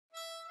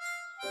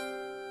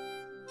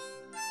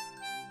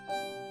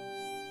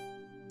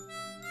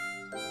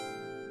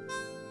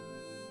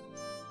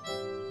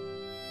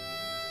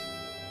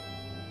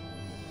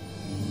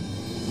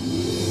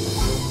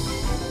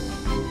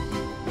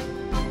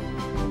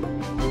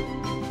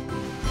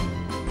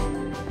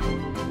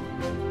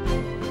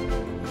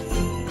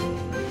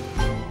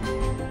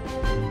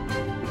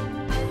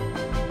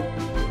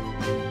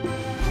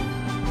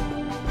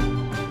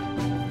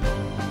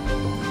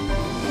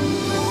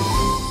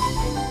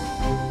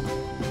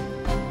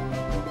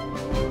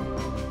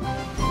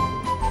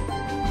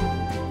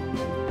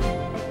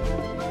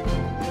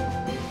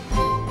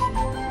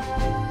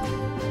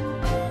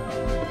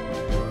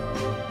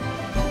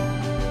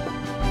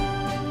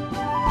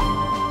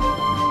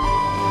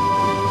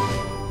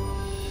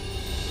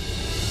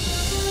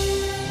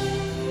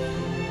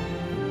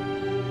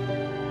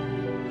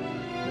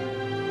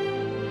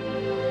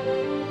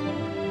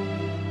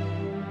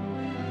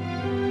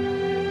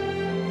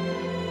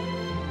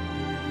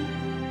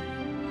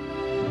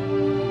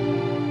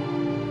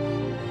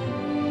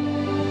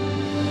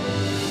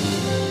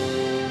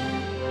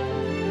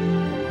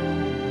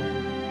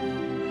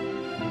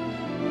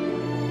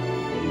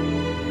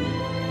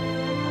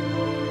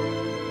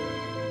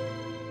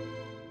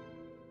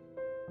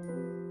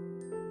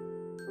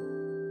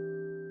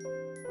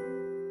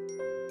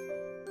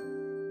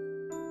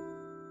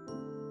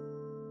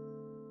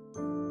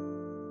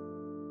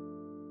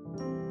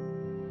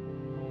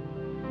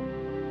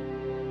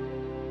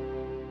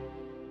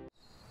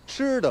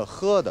吃的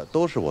喝的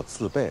都是我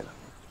自备的，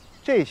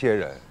这些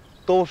人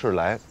都是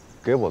来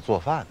给我做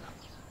饭的。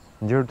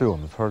你就是对我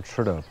们村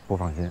吃的不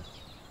放心？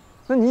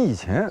那你以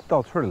前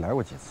到村里来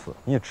过几次？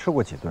你也吃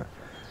过几顿？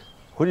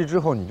回去之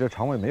后，你这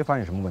肠胃没发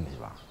现什么问题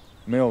吧？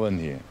没有问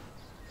题，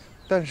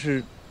但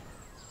是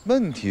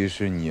问题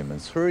是你们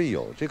村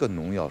有这个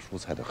农药蔬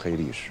菜的黑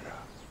历史啊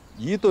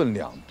，1顿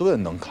2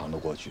顿能扛得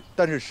过去，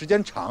但是时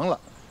间长了，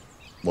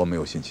我没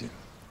有信心。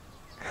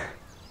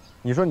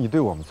你说你对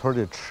我们村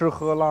这吃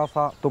喝拉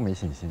撒都没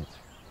信心，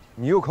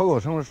你又口口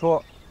声声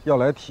说要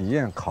来体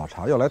验考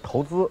察，要来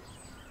投资，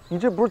你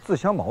这不是自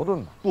相矛盾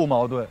吗？不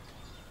矛盾，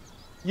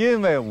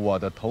因为我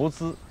的投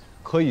资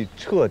可以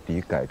彻底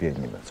改变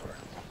你们村。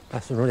哎，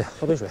孙书记，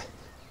喝杯水。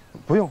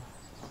不用，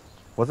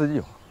我自己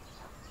有。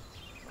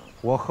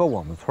我喝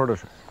我们村的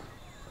水。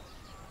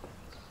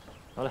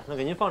好嘞，那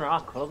给您放这儿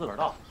啊，渴了自个儿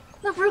倒。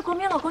那不是国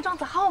民老公张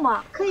子浩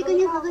吗？可以跟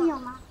您合个影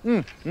吗？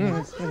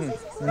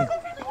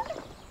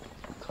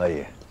可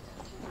以。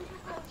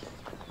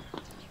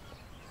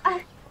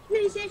哎，那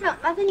位先生，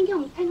麻烦您给我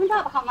们拍张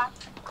照吧，好吗？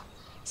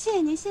谢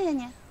谢您，谢谢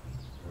您。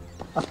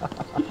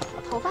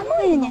头发谢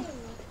谢您，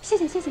谢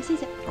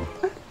谢。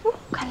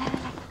快来，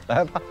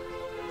来吧，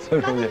孙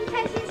书记。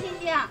开心，谢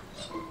谢啊。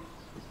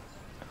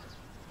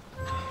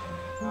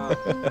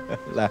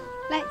来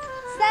，3、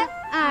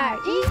2、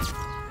1。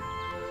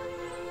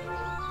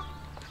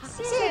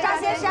谢谢张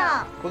先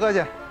生。不客气。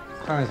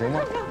看看行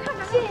吗？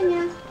谢谢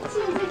您，谢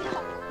谢。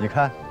你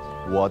看，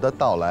我的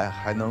到来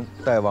还能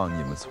带旺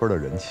你们村的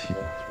人气。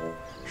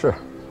是，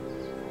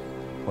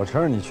我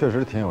承认你确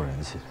实挺有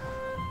人气，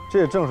这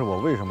也正是我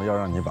为什么要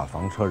让你把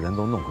房车人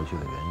都弄回去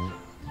的原因。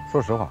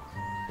说实话，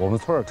我们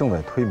村正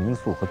在推民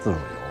宿和自助游，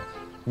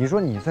你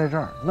说你在这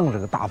儿弄这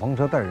个大房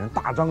车带人，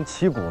大张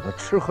旗鼓的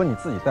吃喝你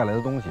自己带来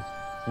的东西，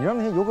你让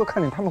那些游客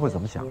看见他们会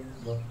怎么想？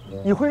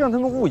你会让他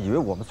们误以为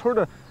我们村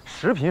的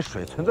食品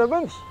水存在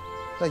问题。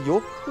那游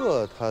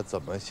客他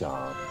怎么想，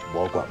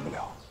我管不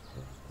了，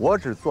我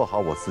只做好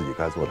我自己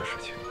该做的事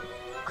情。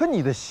可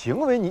你的行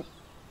为，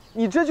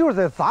你这就是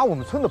在砸我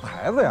们村的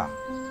牌子呀！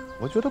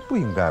我觉得不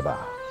应该吧？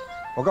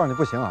我告诉你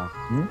不行啊！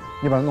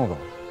你把它弄走，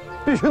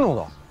必须弄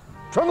走，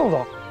全弄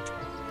走！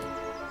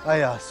哎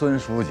呀，孙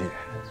书记，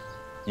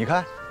你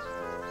看，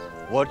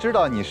我知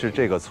道你是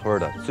这个村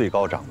的最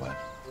高长官，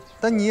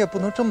但你也不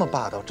能这么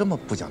霸道，这么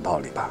不讲道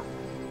理吧？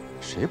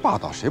谁霸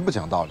道谁不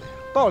讲道理？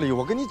道理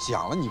我跟你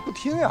讲了，你不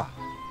听呀！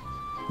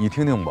你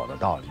听听我的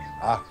道理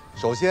啊！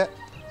首先，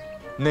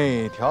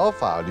哪条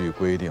法律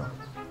规定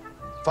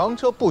房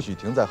车不许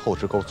停在后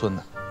石沟村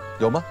呢？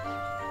有吗？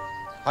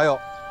还有，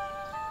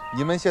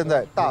你们现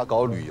在大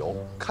搞旅游，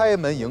开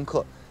门迎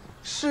客，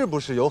是不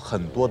是有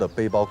很多的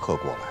背包客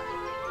过来？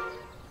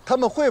他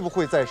们会不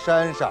会在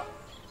山上、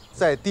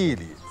在地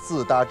里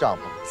自搭帐篷、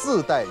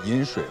自带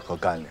饮水和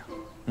干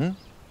粮？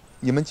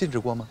你们禁止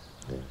过吗？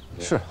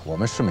是我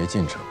们是没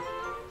禁止，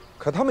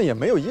可他们也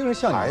没有一个人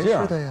像你这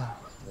样。还是的呀。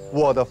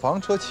我的房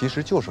车其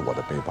实就是我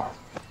的背包，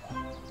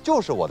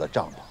就是我的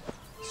帐篷，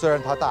虽然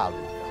它大了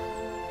一点。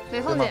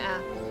美凤姐，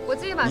我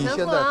自己把钱付啊。你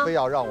现在非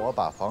要让我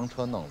把房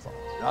车弄走，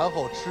然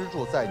后吃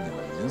住在你们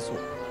民宿，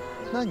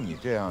那你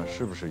这样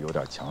是不是有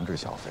点强制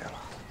消费了？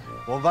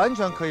我完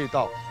全可以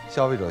到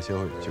消费者协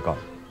会去告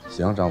你。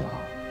行，张子豪，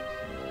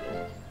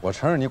我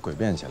承认你诡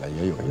辩起来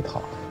也有一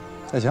套。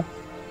那行，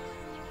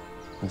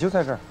你就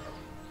在这儿，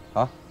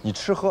啊，你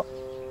吃喝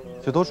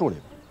就都住里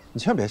边，你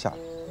千万别下来。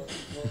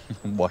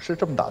我是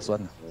这么打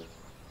算的。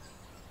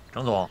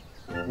张总，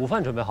午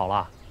饭准备好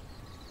了。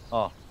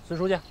哦，孙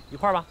书记一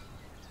块儿吧。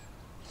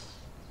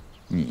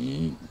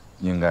你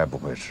应该不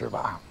会吃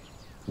吧？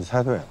你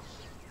猜对了，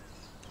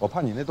我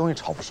怕你那东西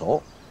炒不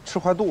熟，吃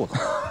坏肚子。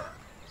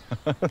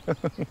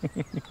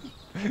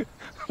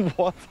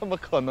我怎么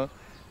可能？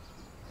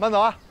慢走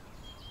啊！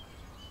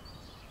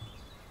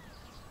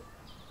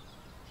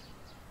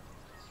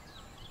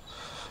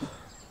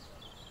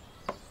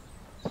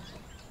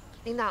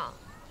领导，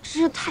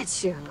真是太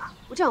气人了！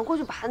我这样过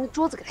去把他那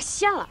桌子给他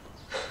掀了。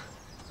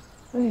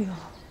哎呦，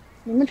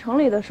你们城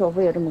里的首付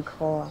也这么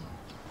抠啊？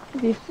这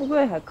比富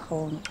贵还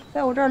抠呢，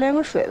在我这儿连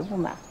个水都不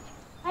买。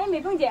哎，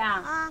美凤姐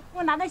啊，给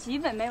我拿袋洗衣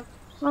粉没有？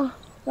啊，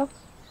走。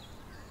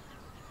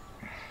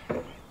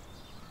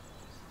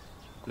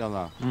亮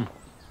子，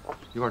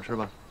一块儿吃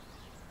吧。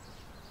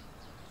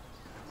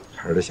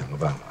还是得想个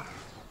办法，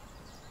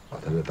把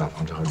他这大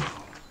房车绕了，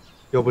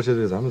要不这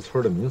对咱们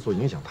村的民宿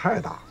影响太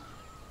大了。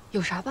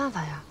有啥办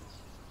法呀？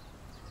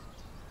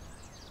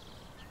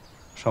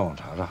上网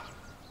查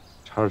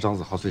查张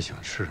子浩最喜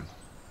欢吃什么。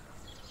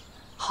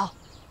好。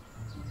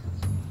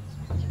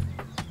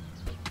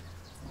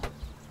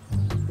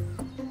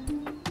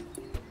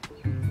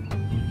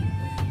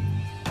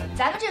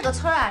咱们这个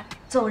村啊，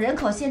总人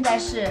口现在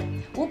是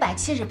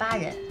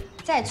578人，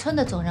在村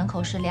的总人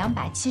口是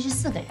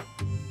274个人。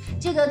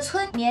这个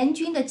村年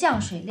均的降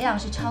水量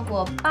是超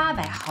过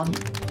800毫米，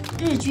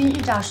日均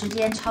日照时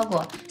间超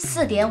过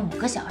4.5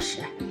个小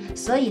时，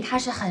所以它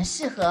是很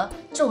适合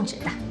种植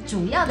的。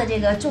主要的这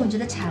个种植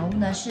的产物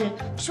呢是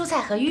蔬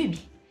菜和玉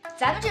米。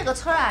咱们这个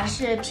村啊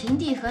是平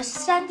地和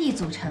山地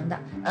组成的，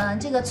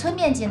这个村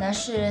面积呢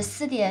是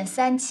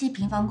4.37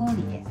平方公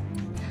里。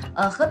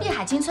合并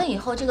海清村以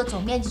后，这个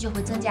总面积就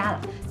会增加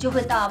了，就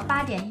会到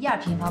8.12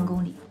平方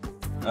公里。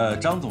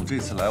张总这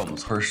次来我们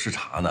村视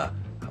察呢，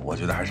我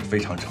觉得还是非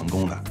常成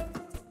功的。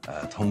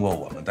通过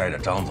我们带着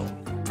张总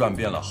转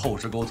遍了后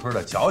石沟村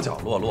的角角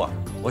落落，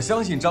我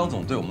相信张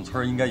总对我们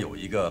村应该有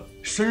一个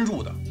深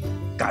入的、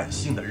感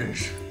性的认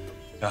识，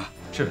啊，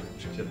是的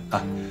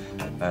啊。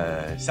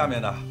下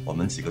面呢，我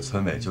们几个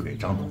村委就给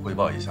张总汇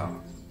报一下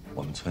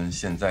我们村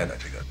现在的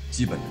这个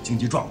基本的经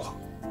济状况。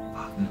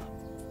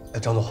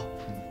张总。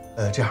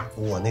这样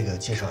我那个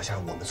介绍一下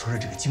我们村的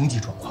这个经济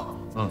状况。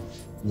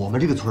我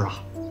们这个村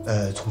啊，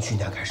从去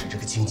年开始，这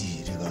个经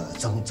济这个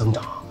增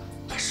长，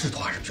势头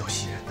还是比较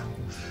吸引人的。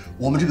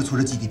我们这个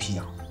村的 GDP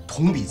啊，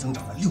同比增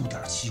长了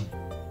6.75，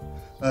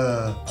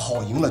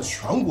跑赢了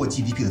全国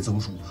GDP 的增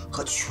速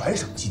和全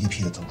省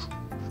GDP 的增速。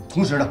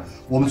同时呢，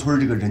我们村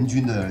这个人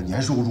均的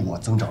年收入啊，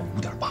增长了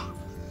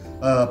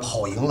5.8，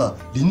跑赢了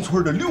邻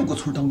村的6个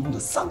村当中的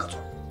3个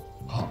村。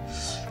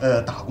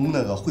打工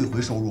那个汇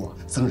回收入啊，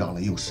增长了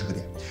也有10个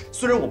点。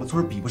虽然我们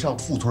村比不上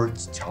富村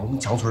强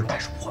村，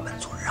但是我们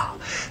村啊，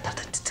它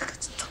的这个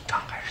增长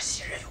还是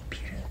喜人有逼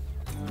人。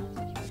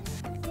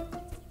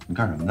你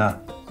干什么呢？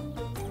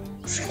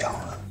睡觉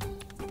了。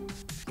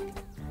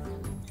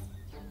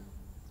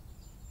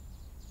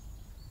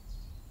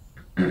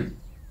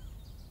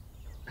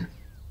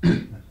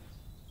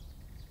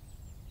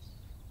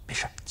没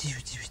事，继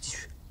续。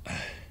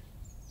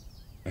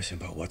那行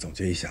吧，我总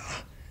结一下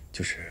啊，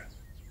就是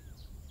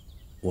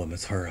我们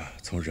村啊，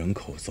从人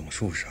口总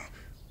数上、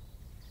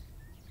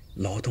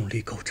劳动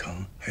力构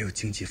成，还有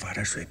经济发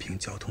展水平、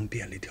交通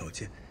便利条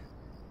件。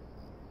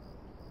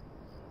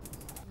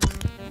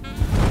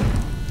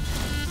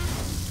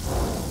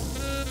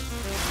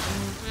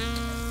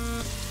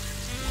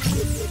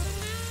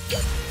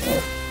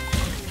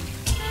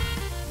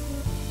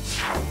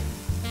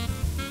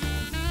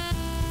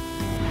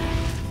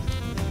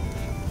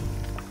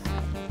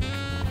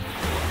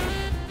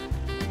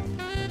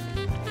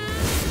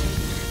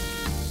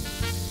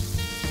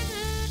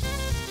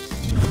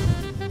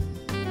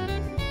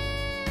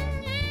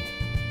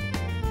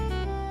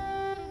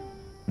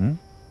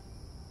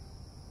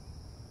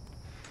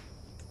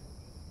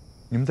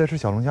你们在吃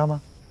小龙虾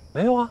吗？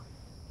没有啊。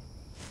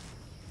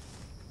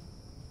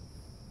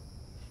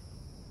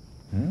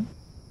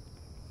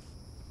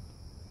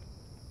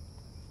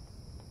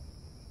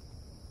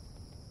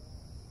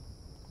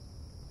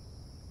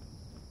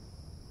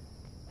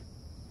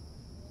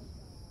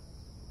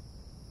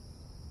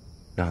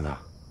亮子，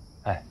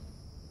哎，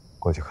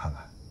过去看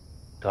看。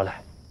得嘞。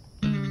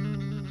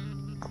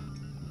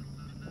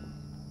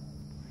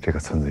这个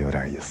村子有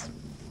点意思。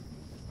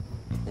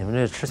你们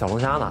这吃小龙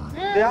虾呢？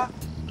对呀。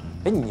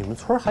哎，你们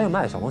村还有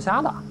卖小龙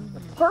虾的？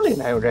村里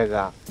哪有这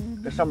个？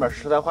这上面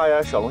时代花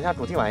园小龙虾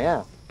主题晚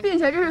宴，并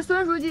且这是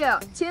孙书记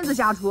亲自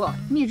下厨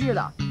秘制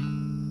的。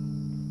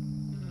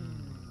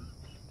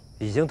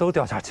已经都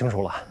调查清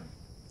楚了，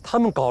他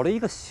们搞了一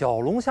个小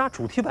龙虾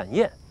主题晚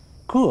宴，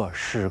各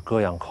式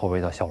各样口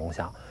味的小龙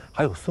虾，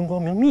还有孙光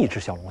明秘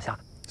制小龙虾。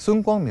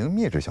孙光明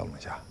秘制小龙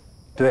虾？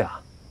对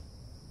啊。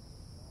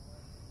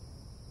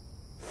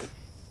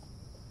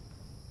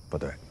不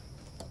对。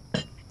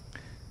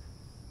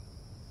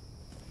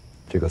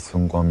这个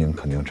孙光明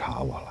肯定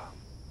查我了，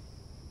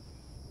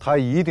他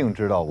一定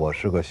知道我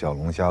是个小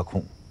龙虾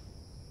控，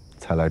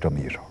才来这么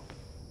一手。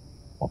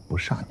我不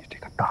上你这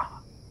个当。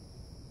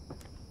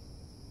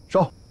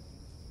收，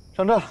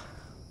上阵，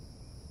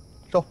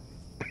收。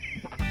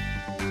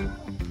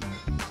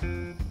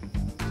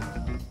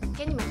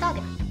大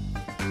点。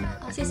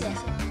好，谢谢。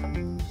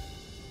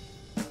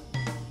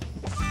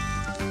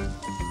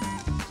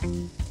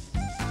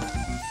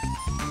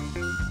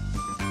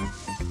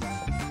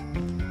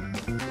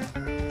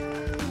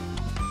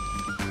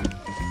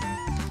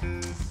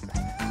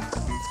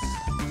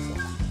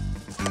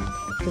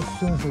这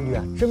孙书记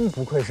啊，真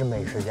不愧是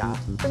美食家，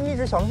这秘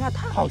制小龙虾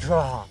太好吃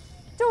了。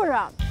就是，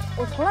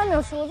我从来没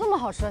有吃过这么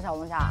好吃的小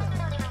龙虾。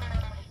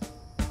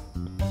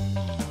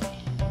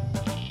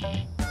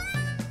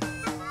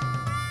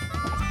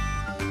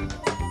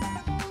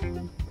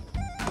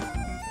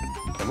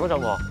怎么了，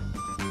张总？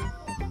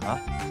啊？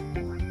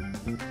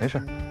没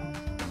事，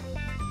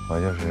我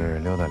就是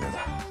溜达溜达。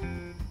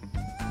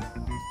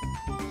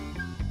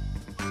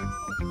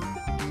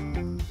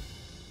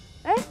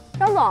哎，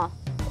张总。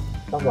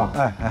 张总，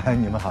哎，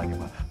你们好，你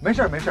们好，没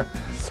事没事，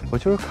我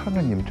就是看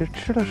看你们这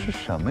吃的是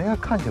什么呀？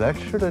看起来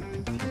吃的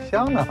挺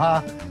香的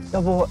啊，要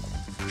不我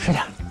吃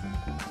点？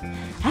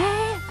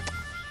哎，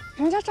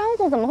人家张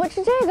总怎么会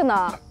吃这个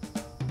呢？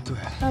对，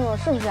张总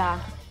是不是啊？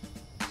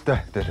对，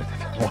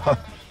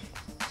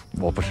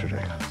我不吃这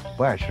个，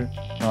不爱吃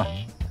啊，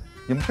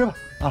你们吃吧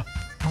啊。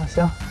啊，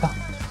行，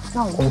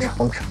那我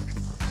们吃。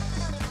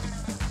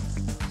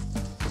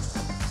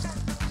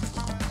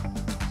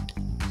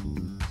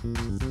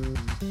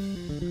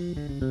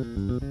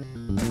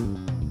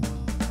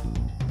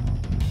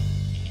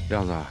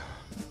 亮子，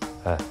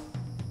哎，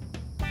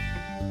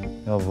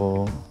要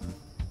不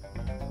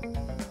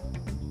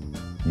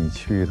你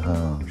去一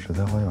趟食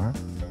材花园？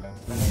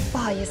不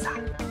好意思啊，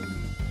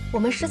我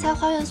们食材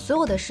花园所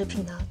有的食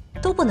品呢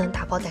都不能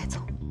打包带走。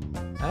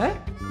哎，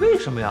为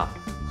什么呀？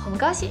我们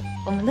高兴，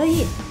我们乐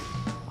意。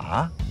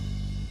啊？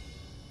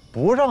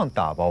不让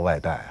打包外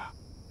带啊？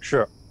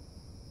是。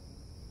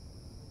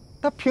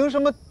那凭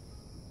什么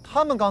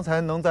他们刚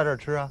才能在这儿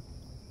吃啊？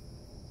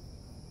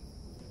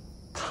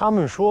他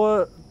们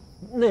说。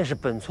 那是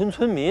本村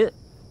村民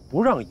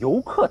不让游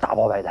客打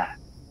包外带。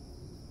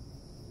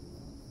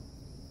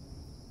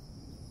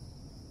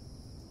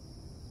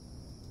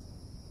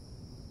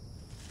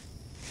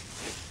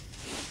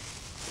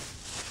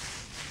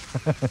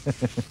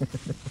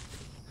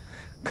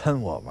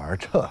跟我玩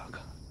这个，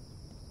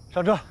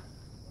上车。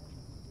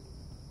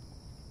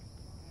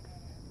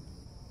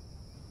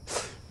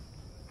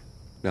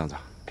亮子，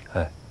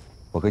哎，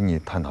我跟你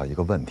探讨一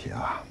个问题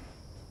啊。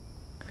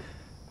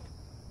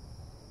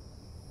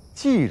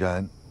 既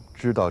然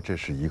知道这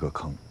是一个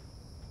坑，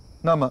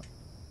那么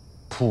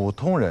普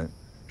通人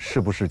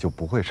是不是就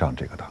不会上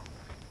这个当？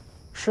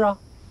是啊。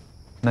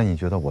那你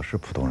觉得我是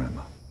普通人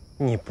吗？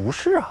你不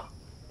是啊。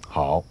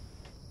好。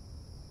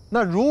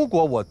那如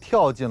果我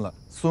跳进了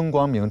孙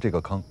光明这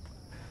个坑，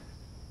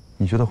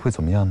你觉得会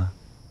怎么样呢？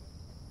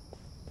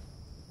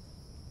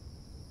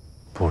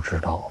不知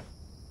道。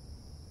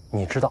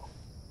你知道？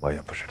我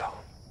也不知道。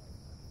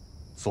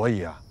所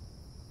以啊，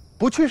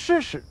不去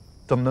试试，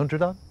怎么能知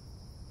道？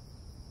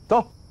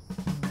 走。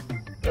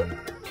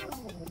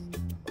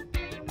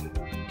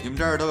你们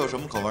这儿都有什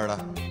么口味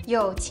的？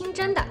有清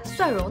蒸的、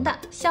蒜蓉的、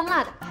香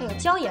辣的，还有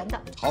椒盐的。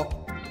好，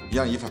一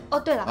样一份。哦，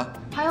对了，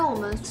还有我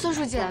们孙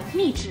书记的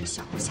秘制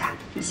小龙虾，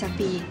想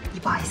必你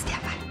不好意思点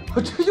吧？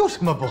这有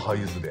什么不好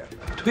意思点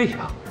的？对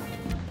呀，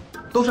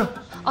都上。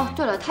哦，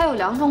对了，它有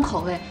2种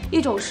口味，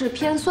一种是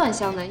偏蒜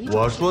香的，一种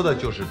我说的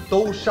就是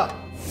都上。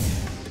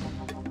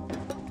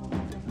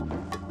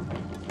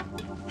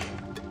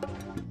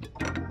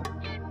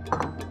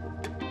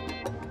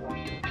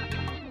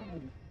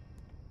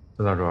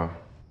 孙大厨，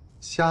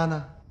虾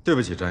呢？对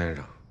不起，张先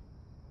生，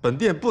本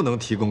店不能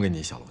提供给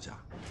你小龙虾。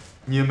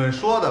你们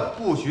说的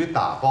不许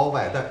打包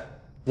外带，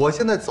我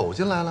现在走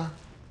进来了，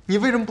你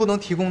为什么不能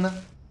提供呢？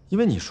因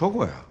为你说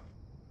过呀，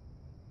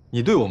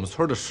你对我们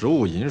村的食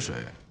物饮水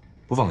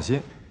不放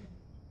心，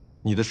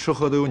你的吃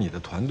喝都由你的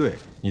团队、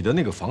你的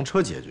那个房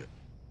车解决，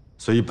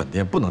所以本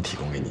店不能提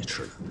供给你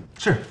吃的。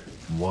是，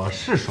我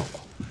是说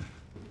过。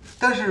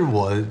 但是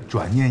我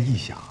转念一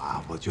想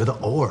啊，我觉得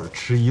偶尔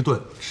吃一顿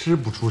吃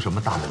不出什么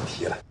大问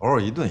题来。偶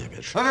尔一顿也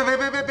别吃。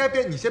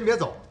别，你先别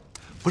走。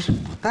不是，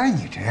不带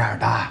你这样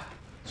的，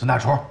孙大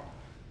厨，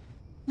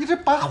你这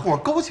把火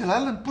勾起来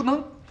了，不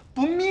能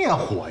不灭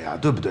火呀，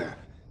对不对？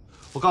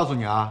我告诉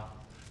你啊，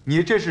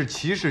你这是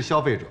歧视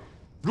消费者。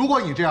如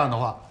果你这样的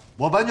话，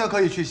我完全可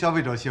以去消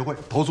费者协会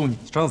投诉你。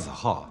张子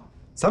浩，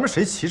咱们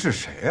谁歧视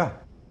谁呀？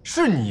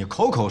是你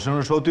口口声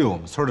声说对我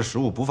们村的食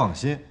物不放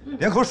心，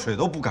连口水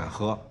都不敢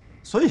喝。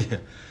 所以，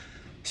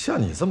像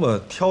你这么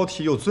挑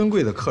剔又尊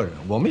贵的客人，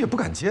我们也不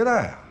敢接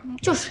待啊。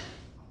就是，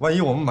万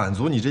一我们满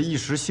足你这一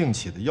时兴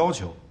起的要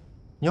求，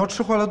你要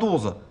吃坏了肚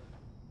子，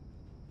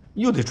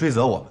又得追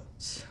责我们。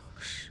就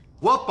是，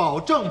我保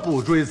证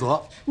不追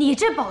责。你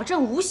这保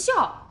证无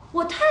效，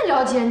我太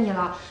了解你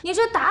了。你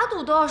这打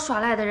赌都要耍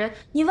赖的人，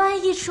你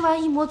万一吃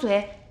完一抹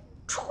嘴，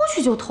出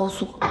去就投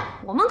诉，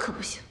我们可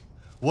不行。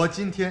我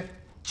今天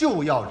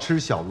就要吃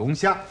小龙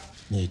虾，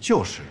你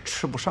就是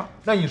吃不上。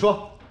那你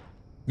说？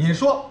 你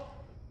说，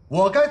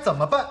我该怎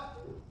么办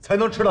才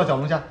能吃到小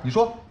龙虾？你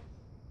说，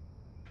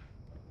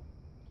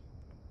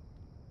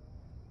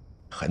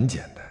很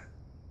简单，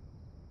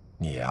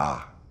你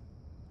呀，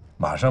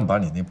马上把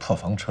你那破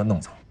房车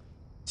弄走，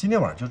今天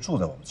晚上就住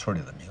在我们村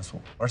里的民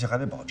宿，而且还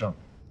得保证，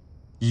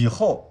以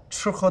后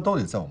吃喝都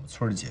得在我们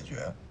村里解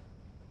决。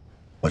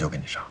我就给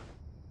你上。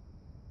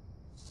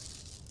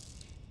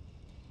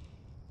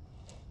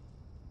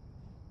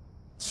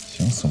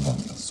行，孙光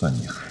明，算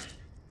你狠。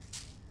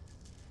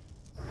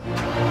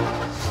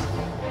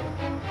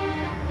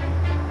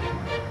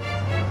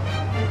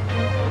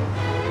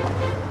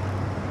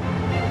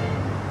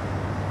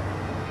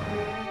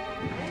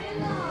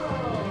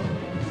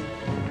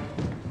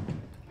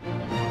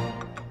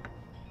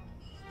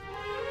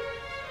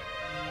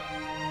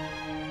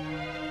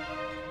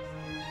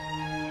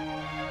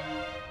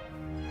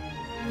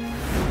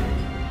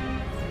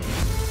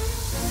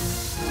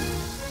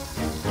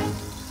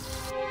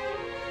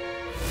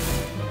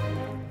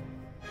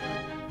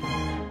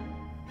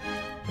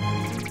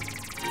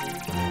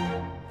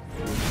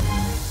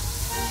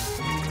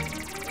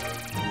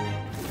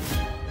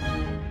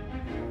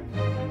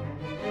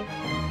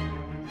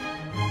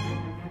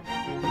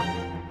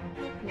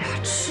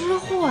 吃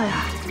货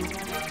呀！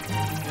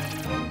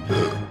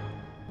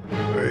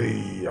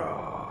哎呀，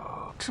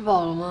吃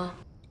饱了吗？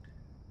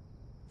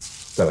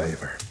再来一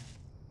份。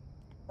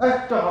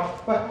哎，正好，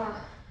快。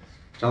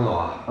张总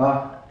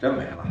啊，真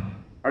没了，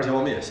而且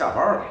我们也下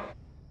班了。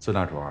孙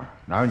大厨，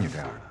哪有你这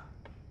样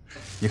的？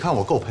你看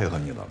我够配合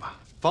你的吧？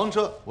房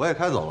车我也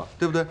开走了，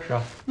对不对？是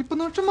啊。你不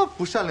能这么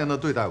不善良的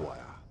对待我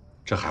呀！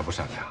这还不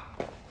善良？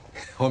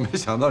我没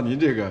想到您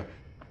这个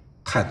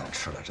太能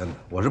吃了，真的。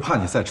我是怕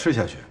你再吃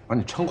下去，把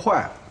你撑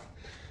坏了。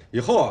以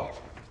后啊，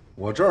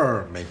我这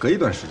儿每隔一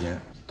段时间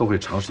都会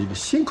尝试一个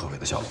新口味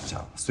的小龙虾，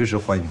随时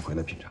欢迎回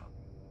来品尝，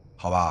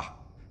好吧？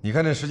你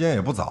看这时间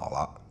也不早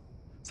了，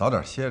早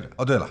点歇着。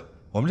哦，对了，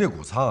我们这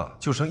谷仓啊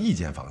就剩1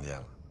间房间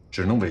了，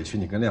只能委屈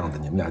你跟亮子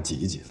你们俩挤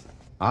一挤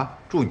了。啊，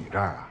住你这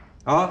儿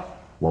啊？啊，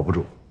我不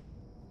住，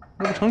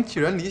那不成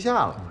寄人篱下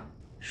了吗？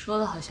说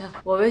的好像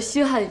我们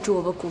稀罕你住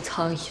我们谷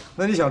仓一样。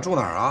那你想住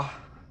哪儿啊？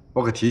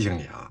我可提醒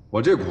你啊，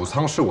我这谷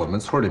仓是我们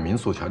村里民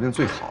宿条件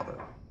最好的，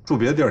住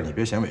别的地儿你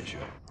别嫌委屈。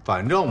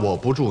反正我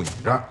不住你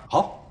这儿。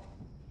好，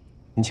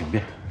您请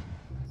便。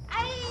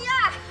哎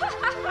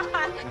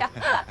呀，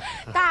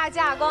大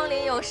驾光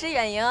临，有失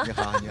远迎。你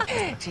好，你好。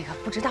这个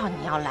不知道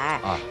你要来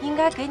啊，应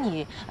该给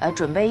你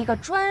准备一个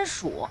专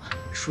属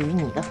属于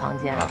你的房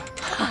间。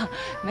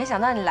没想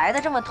到你来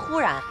的这么突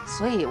然，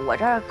所以我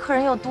这儿客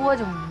人又多，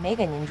就没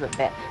给您准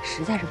备，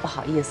实在是不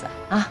好意思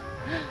啊。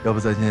要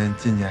不咱先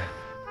进去？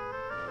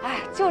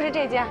哎，就是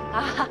这间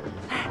啊。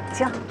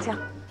请。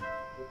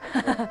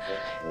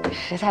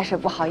实在是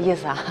不好意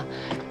思啊，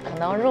可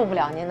能入不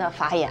了您的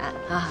法眼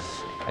啊。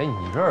哎，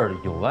你这儿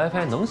有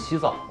WiFi 能洗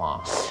澡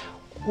吗？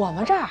我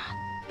们这儿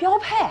标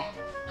配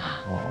啊。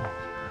哦，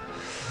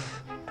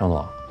张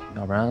总，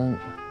要不然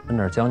跟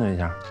这儿将就一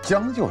下？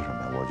将就什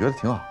么呀？我觉得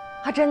挺好。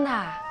啊，真的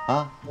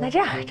啊？那这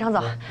样，张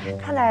总，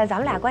看在咱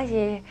们俩关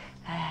系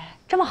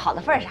这么好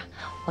的份上，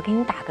我给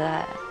你打个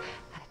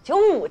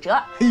95折。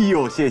哎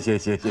呦，谢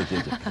谢。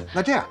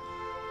那这样，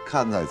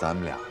看在咱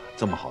们俩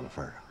这么好的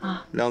份上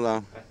啊，亮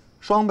子，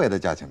双倍的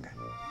价钱给。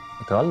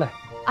得嘞。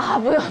啊，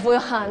不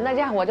用，那这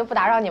样我就不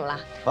打扰你们了。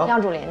亮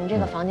助理，你这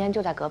个房间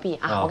就在隔壁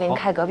啊，我给您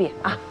开隔壁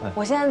啊。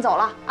我先走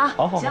了啊。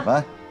好，行。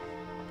来。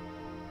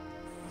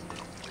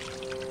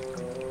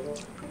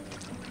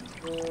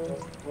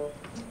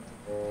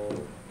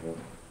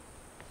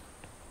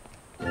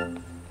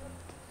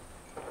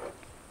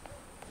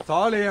早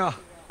啊，林英。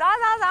早。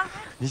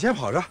你先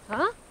跑着啊。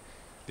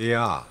林英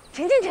啊，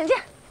请进。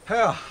哎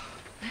呀，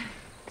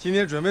今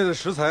天准备的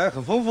食材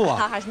很丰富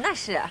啊。那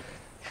是，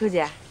书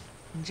记，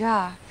你知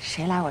道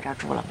谁来我这儿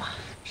住了吗？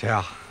谁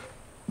啊？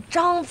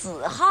张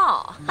子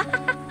浩。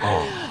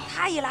哦，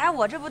他一来，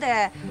我这不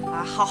得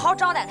好好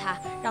招待他，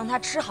让他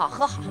吃好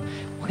喝好。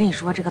我跟你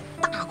说，这个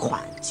大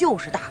款就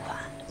是大款，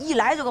一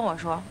来就跟我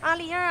说啊，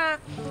丽英啊，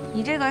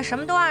你这个什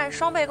么都按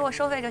双倍给我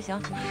收费就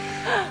行。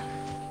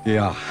林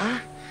英啊，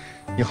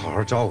你好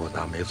好照顾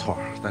他没错，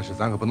但是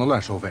咱可不能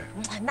乱收费。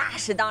那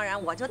是当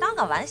然，我就当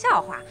个玩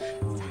笑话。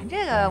咱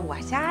这个我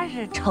家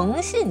是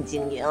诚信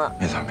经营。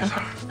没错。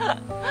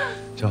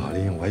正好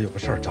林英，我有个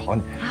事儿找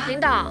你。领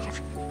导，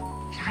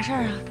啥事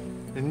儿啊？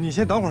你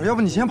先等会儿，要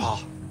不你先跑。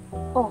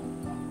哦。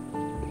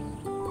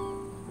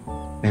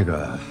那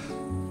个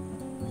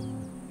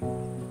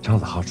张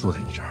子浩住在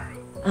你这儿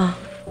啊？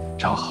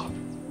正好，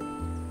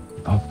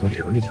你把我多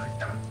留意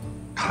他。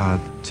他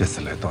这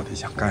次来到底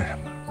想干什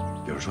么？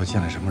比如说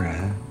见了什么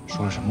人，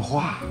说了什么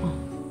话，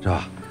是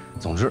吧？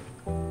总之，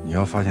你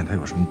要发现他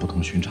有什么不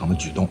同寻常的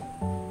举动，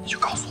你就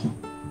告诉我。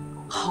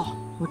好，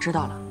我知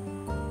道了。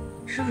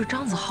是不是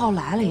张子浩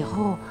来了以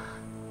后，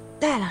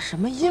带了什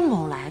么阴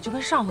谋来，就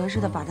跟上回似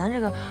的，把咱这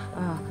个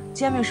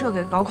煎饼社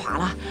给搞垮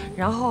了，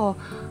然后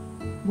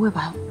不会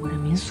把我这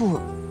民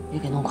宿也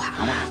给弄垮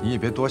了吧？你也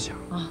别多想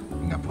啊，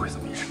应该不会这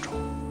么严重。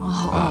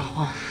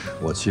哦。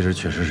我其实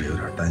确实是有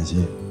点担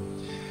心。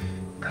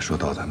他说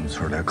到咱们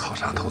村来考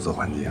察投资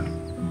环境，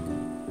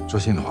说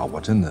心里话，我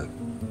真的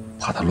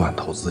怕他乱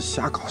投资、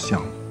瞎搞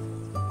项目。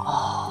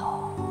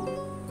哦，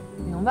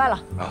明白了。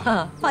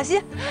放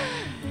心，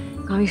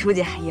光明书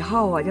记，以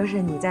后我就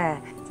是你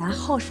在咱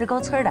后石沟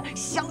村的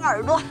小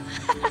耳朵。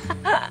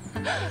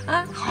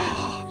啊，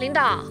好，领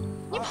导，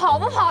你跑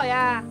不跑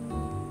呀？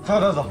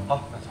走，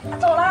好，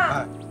走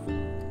了。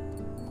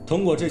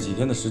通过这几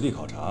天的实地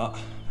考察，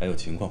还有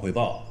情况汇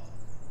报，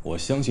我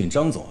相信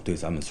张总对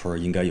咱们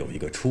村应该有一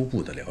个初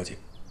步的了解。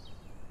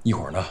一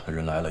会儿呢，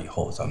人来了以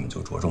后，咱们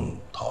就着重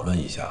讨论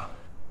一下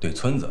对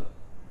村子、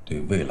对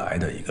未来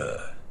的一个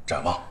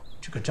展望。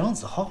这个张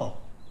子浩，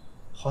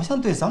好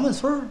像对咱们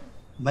村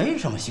没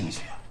什么兴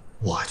趣啊。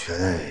我觉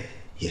得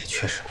也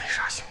确实没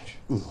啥兴趣。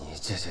你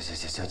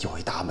这有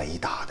一搭没一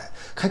搭的，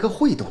开个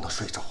会都能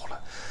睡着了。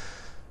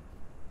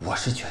我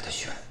是觉得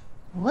悬，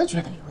我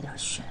觉得有点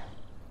悬。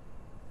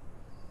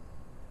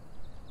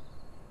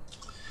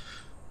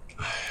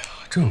哎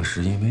呀，正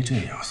是因为这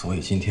样，所以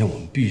今天我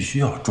们必须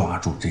要抓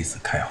住这次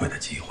开会的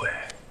机会。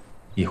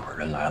一会儿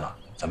人来了，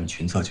咱们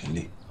群策群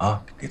力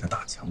啊，给他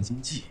打强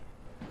心剂。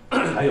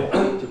还有，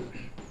就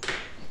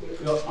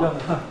亮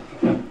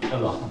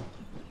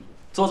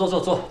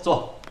总，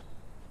坐。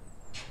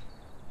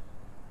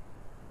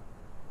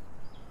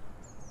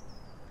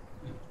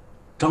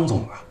张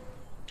总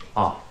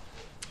啊，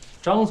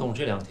张总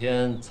这2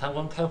天参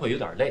观开会有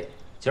点累，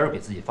今儿给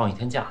自己放1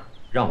天假，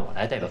让我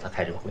来代表他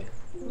开这个会。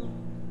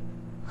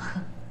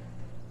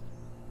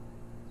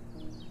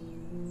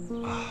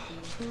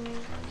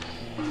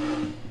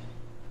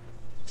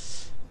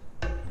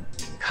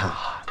你看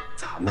啊，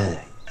咱们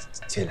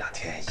这2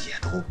天也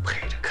都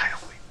陪着开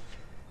会，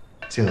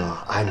这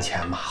鞍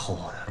前马后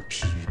的，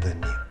疲于奔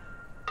命，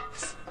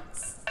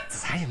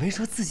咱也没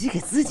说自己给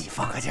自己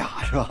放个假，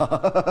是吧？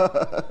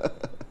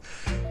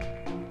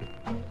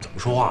怎么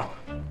说话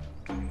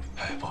呢？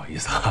哎，不好意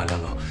思啊，梁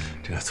总，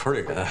这个村里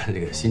人这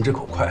个心直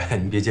口快，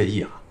您别介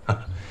意啊。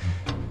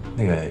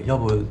那个，要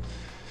不，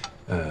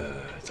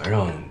咱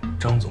让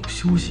张总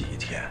休息1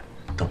天，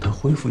等他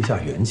恢复一下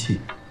元气，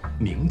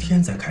明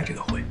天再开这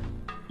个会。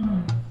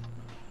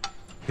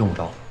用不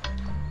着。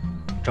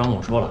张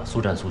总说了，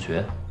速战速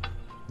决，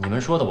你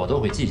们说的我都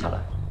会记下来，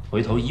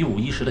回头1五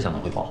1十的向他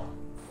汇报。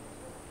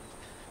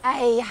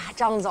哎呀，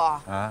张总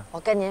啊，我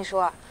跟您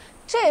说，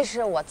这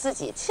是我自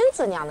己亲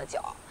自酿的酒，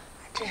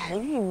这是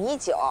玉米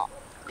酒，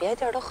别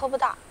地儿都喝不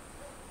到。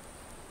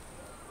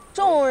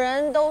众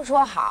人都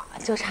说好，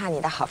就差你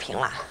的好评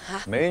了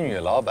啊！美女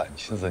老板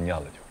亲自酿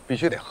的酒，必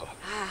须得喝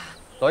啊！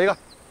走一个，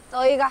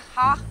走一个，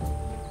好。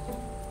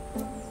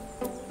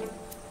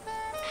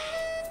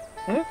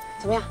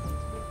怎么样？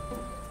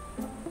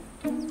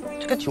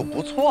这个酒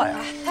不错呀！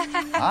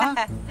啊，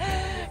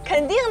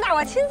肯定的，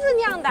我亲自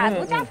酿的，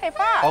独家配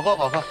方。好喝，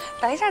好喝。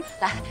等一下，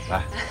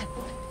来。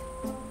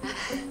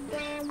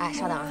哎，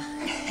稍等啊，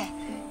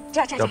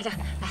这，来，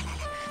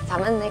咱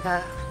们那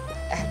个。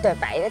对，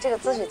摆一个这个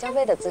姿势，交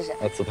杯的姿势。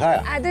自拍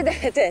啊！啊，对，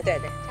这样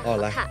好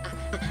看啊！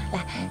来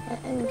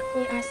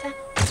，1、2、3。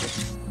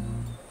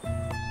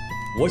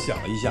我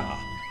想了一下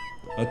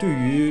啊，对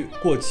于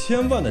过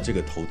1000万的这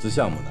个投资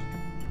项目呢，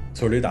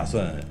村里打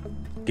算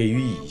给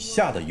予以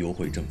下的优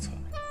惠政策。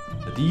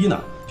第一呢，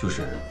就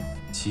是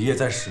企业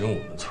在使用我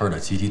们村的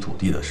集体土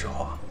地的时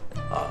候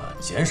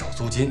减少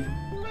租金，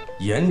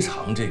延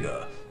长这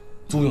个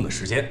租用的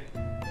时间。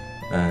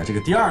这个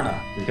第二呢，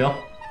李平。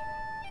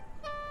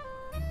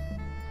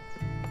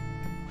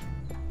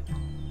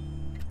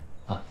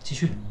继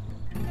续。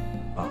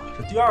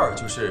这第二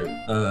就是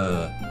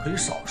可以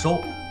少收，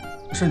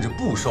甚至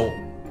不收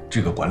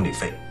这个管理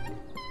费。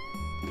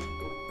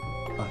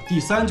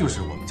第三就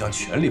是我们将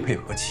全力配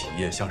合企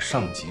业向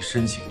上级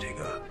申请这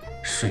个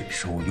税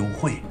收优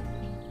惠。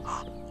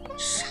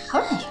啥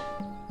玩意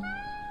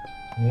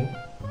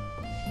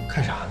儿？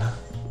看啥呢？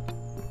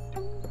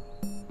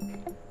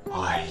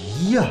哎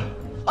呀，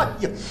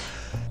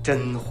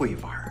真会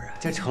玩啊！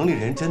这城里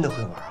人真的会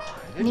玩啊！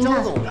这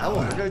张总来我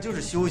们这儿就是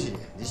休息，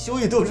你休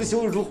息都是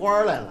休息出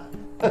花来了。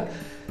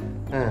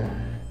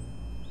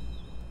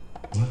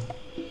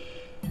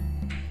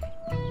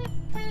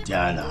亲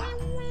爱的，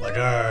我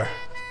这儿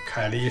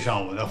开了1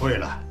上午的会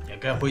了，也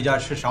该回家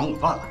吃晌午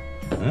饭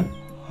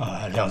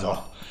了。亮总，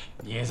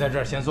你在这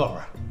儿先坐会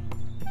儿。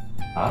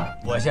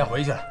我先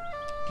回去了。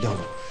亮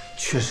总，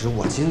确实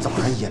我今早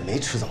上也没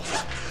吃早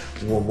饭，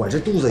我这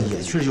肚子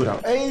也确实有点。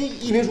哎，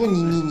一鸣叔，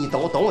你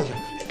等我一下。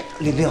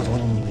亮总，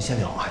你们先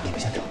聊啊，你们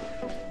先聊。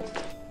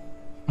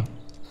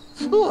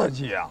刺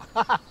激啊！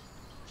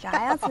啥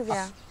呀，刺激？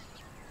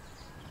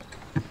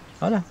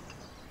好的。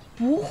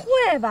不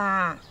会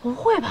吧？不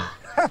会吧？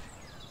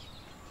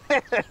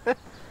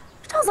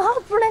张子浩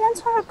不是来咱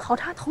村考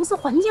察投资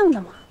环境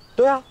的吗？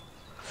对啊。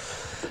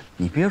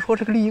你别说，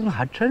这个丽英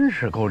还真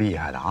是够厉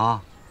害的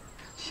啊！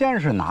先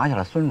是拿下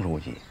了孙书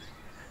记，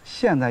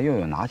现在又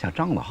有拿下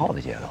张子浩的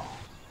节奏，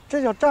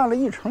这叫占了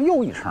一城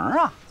又一城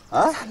啊！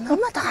咋那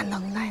么大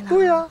能耐呢？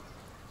对呀。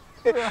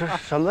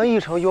什么一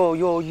城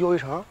又一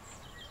城？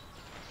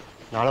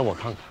拿来我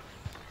看看。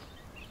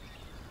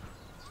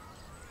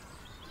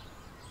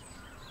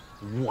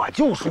我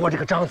就说这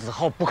个张子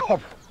浩不靠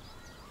谱，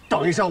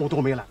等1上午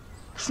都没来，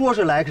说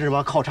是来个什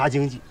么考察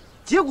经济，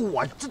结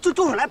果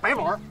就是来白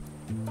玩。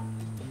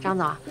张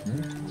总，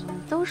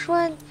都说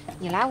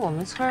你来我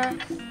们村儿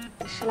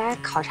是来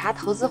考察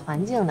投资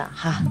环境的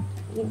哈？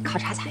你考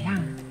察咋样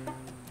啊？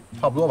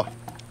差不多吧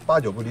，8、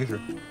9不离10。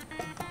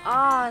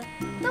啊，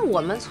那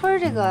我们村儿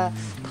这个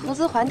投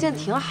资环境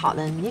挺好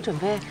的，你准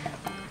备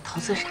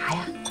投资啥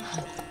呀？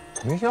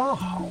没想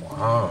好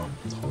啊，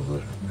投资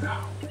什么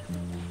呀？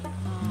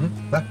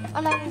来，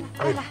啊，来，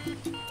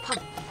胖，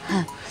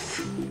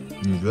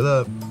你觉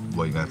得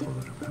我应该投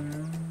资什么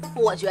呀？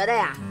我觉得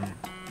呀，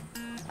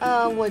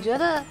我觉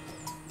得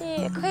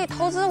你可以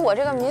投资我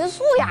这个民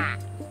宿呀，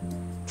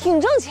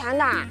挺挣钱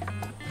的。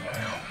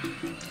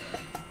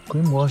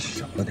规模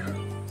小了点。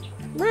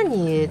那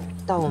你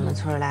到我们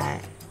村来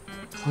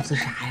投资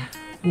啥呀？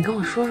你跟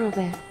我说说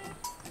呗。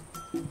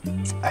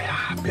哎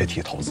呀，别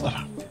提投资了，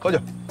喝酒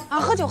啊，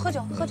喝酒。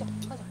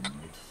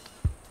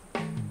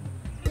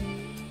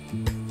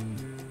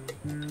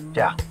这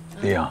样，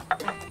李英，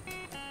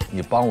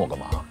你帮我个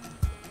忙，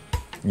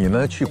你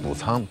呢去谷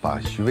仓把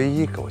徐唯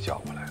一给我叫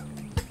过来，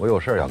我有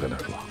事要跟他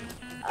说。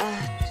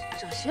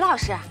找徐老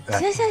师。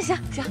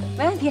行，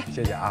没问题。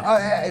谢谢啊。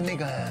那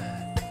个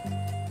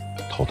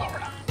偷偷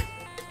的，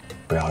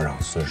不要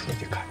让孙书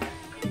记看见。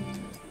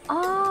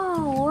哦，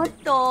我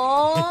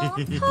懂，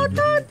偷偷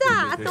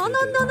的，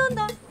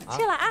懂。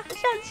去了啊，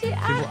上去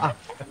啊，辛苦啊，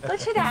多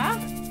吃点啊。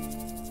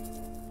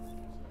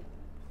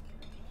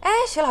哎，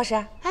徐老师，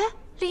哎，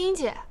丽英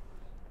姐，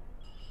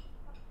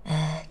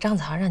张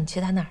子豪让你去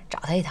他那儿找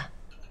他一趟。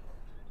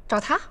找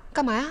他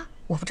干嘛呀？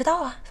我不知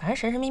道啊，反正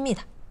神秘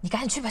的，你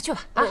赶紧去吧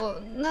啊！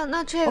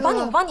那这个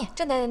我帮你，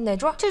这哪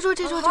桌？这桌。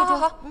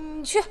好，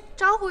你去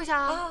招呼一下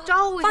啊，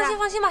招呼一下。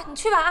放心吧，你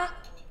去吧啊。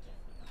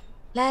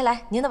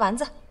来，您的丸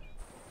子。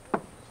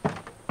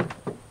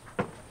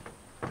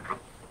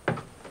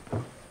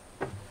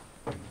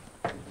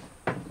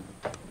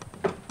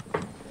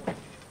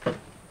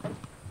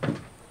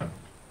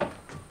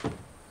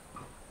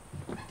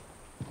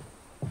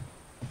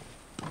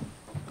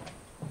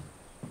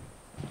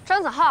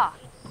张子浩，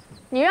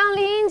你让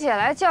丽英姐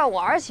来叫我，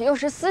而且又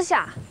是私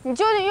下，你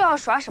究竟又要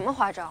耍什么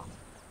花招？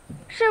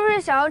是不是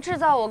想要制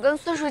造我跟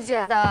孙书记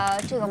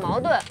的这个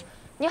矛盾，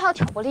你好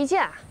挑拨离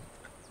间啊？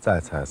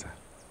再猜猜。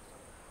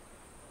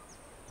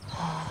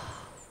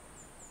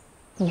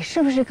你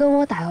是不是跟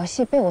我打游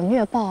戏被我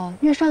虐爆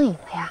虐上瘾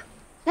了呀？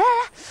来，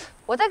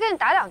我再跟你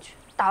打2局，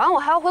打完我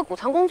还要回谷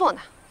仓工作呢。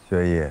薛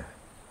唯一，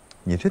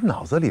你这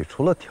脑子里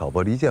除了挑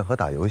拨离间和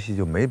打游戏，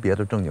就没别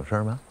的正经事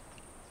儿吗？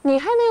你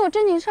还能有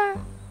正经事儿？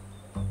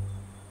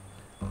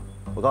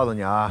我告诉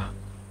你啊，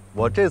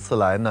我这次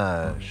来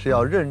呢是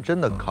要认真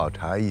的考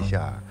察一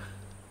下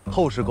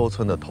后石沟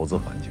村的投资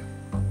环境。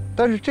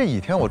但是这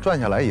几天我转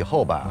下来以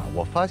后吧，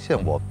我发现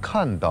我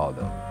看到的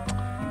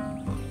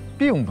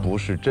并不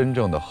是真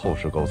正的后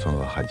石沟村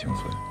和汉清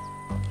村，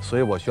所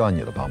以我需要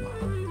你的帮忙。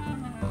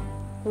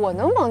我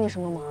能帮你什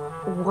么忙？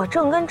我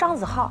正跟张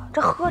子浩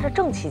这喝着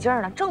正起劲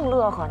儿呢，正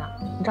乐呵呢，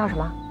你知道什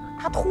么？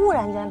他突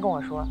然间跟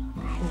我说：“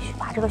你去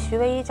把这个徐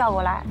唯一叫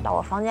过来，到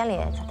我房间里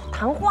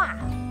谈话。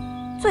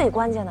最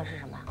关键的是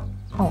什么呀？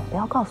让我不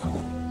要告诉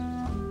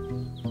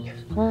你。”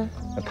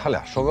他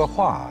俩说个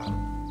话，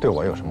对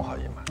我有什么好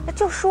隐瞒？那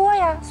就说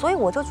呀。所以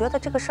我就觉得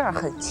这个事儿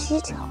很蹊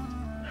跷。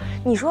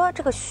你说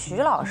这个徐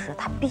老师，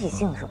他毕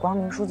竟是光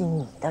明书记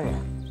你的人，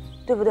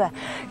对不对？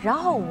然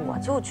后我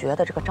就觉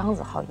得这个张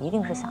子浩一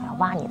定是想要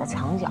挖你的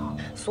墙角，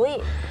所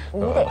以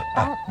你得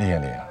当。丽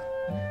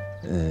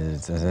英，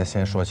咱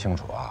先说清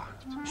楚啊。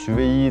徐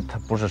唯一他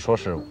不是说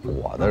是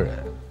我的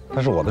人，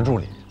他是我的助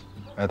理，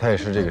他也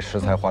是这个食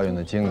材花园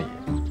的经理，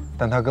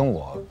但他跟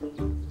我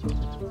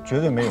绝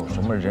对没有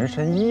什么人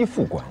身依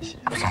附关系。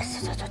不是，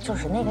就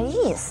是那个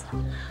意思。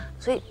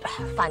所以，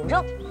反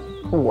正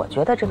我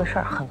觉得这个事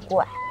儿很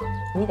怪，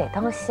你得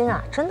当心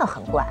啊，真的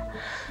很怪。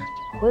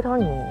回头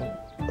你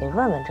得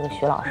问问这个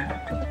徐老师，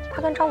他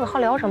跟张子浩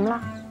聊什么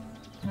了，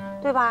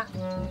对吧？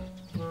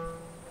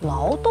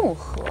劳动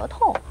合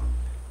同，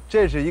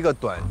这是一个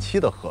短期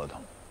的合同。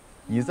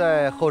你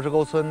在后石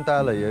沟村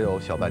待了也有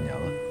小半年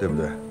了，对不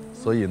对？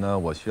所以呢，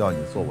我需要你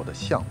做我的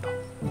向导，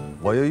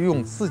我要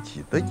用自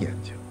己的眼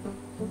睛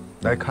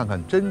来看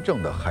看真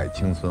正的海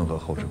清村和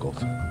后石沟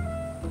村，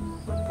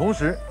同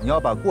时你要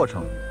把过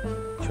程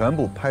全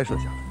部拍摄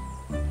下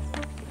来。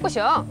不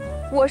行，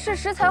我是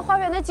食材花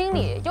园的经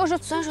理，又是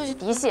孙书记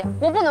嫡系，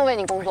我不能为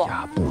你工作。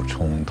呀，不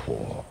冲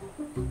突。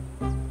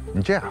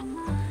你这样，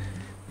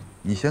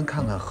你先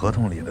看看合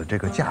同里的这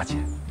个价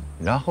钱，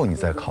然后你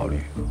再考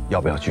虑要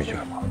不要拒绝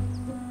我。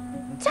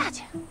价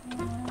钱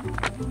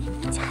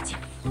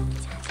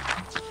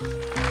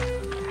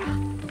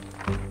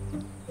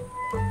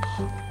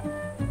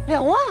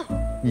，2万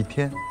1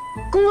天，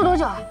工作多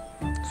久啊？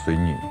随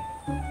你。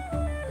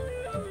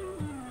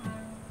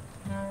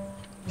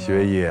徐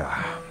唯一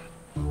啊，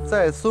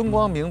在孙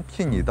光明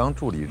聘你当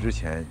助理之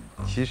前，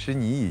其实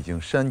你已经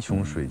山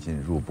穷水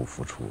尽、入不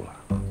敷出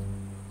了，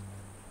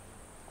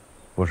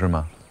不是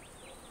吗？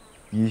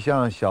你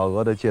向小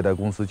额的借贷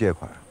公司借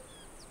款，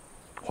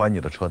还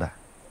你的车贷，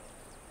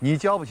你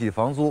交不起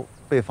房租，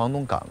被房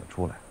东赶了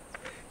出来。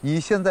你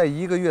现在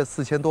1个月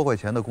4000多块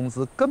钱的工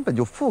资，根本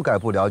就覆盖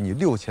不了你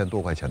6000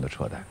多块钱的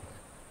车贷。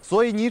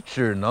所以你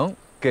只能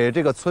给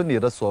这个村里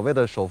的所谓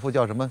的首富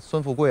叫什么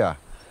孙富贵啊？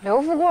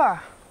刘富贵儿。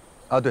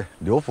啊，对，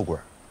刘富贵，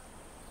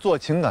做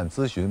情感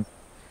咨询，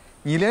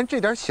你连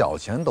这点小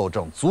钱都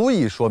挣，足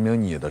以说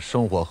明你的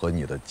生活和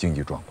你的经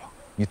济状况。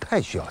你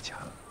太需要钱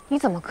了。你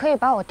怎么可以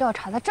把我调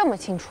查得这么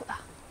清楚的？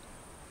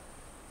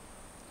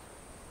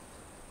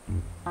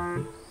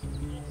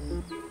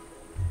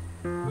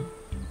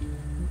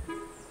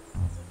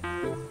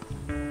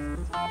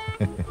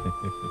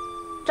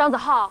张子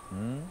浩，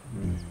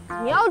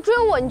你要追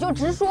我你就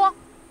直说，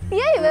别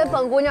以为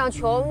本姑娘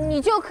穷，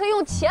你就可以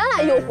用钱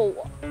来诱惑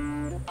我。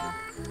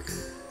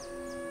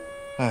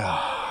哎呀，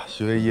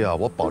徐唯一啊，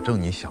我保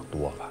证你想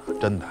多了，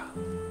真的，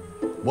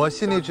我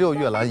心里只有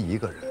月兰一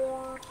个人。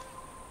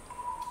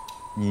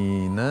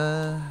你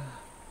呢，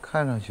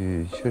看上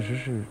去确实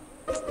是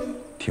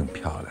挺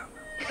漂亮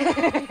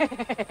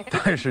的，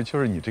但是就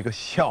是你这个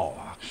笑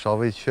啊，稍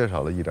微缺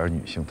少了一点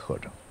女性特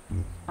征。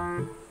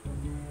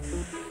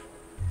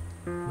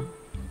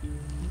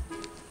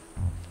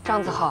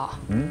张子浩，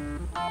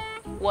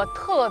我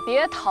特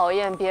别讨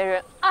厌别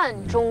人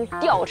暗中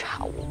调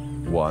查我。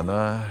我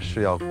呢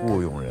是要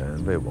雇佣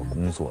人为我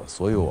工作，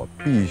所以我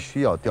必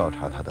须要调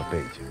查他的背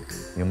景，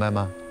明白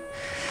吗？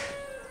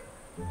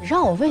你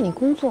让我为你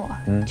工作，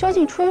究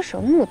竟出于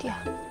什么目的啊？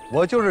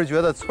我就是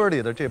觉得村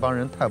里的这帮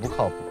人太不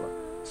靠谱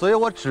了，所以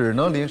我只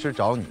能临时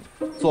找你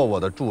做我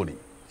的助理、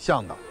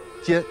向导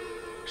兼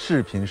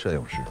视频摄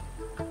影师。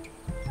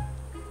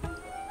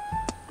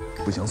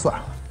不行，算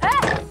了。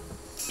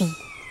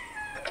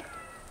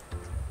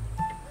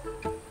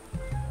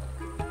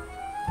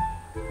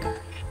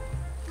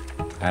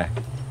哎，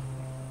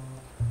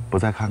不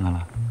再看看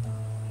了？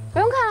不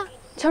用看了，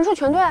钱数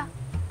全对啊。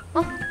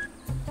啊。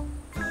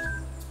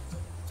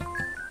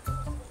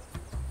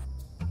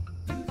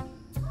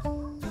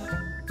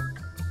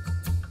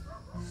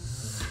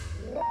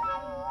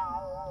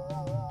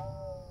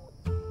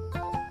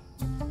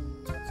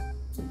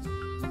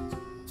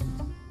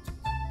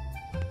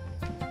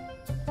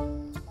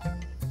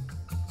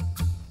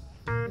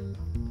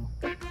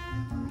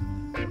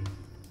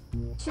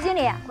徐经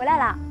理回来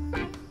了。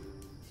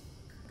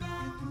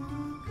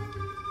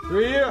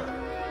唯一，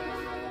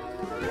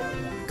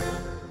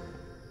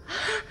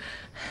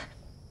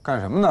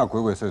干什么呢？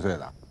鬼鬼祟祟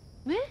的。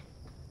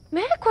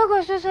没鬼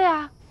鬼祟祟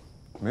啊。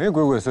没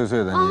鬼鬼祟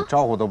祟的，你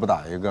招呼都不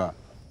打一个，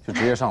就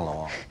直接上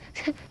楼。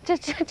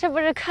这不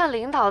是看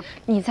领导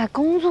你在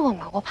工作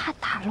吗？我怕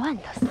打乱你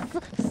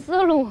的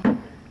思路。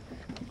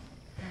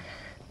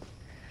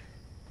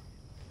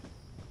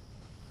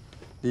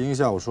丽英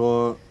下午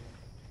说，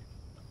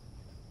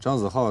张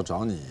子浩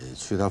找你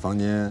去他房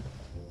间，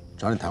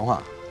找你谈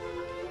话。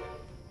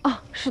啊，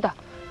是的，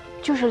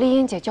就是丽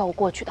英姐叫我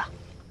过去的。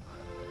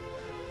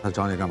他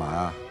找你干嘛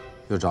呀？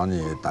又找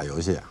你打游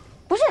戏？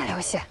不是打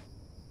游戏。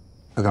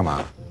那干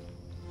嘛？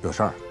有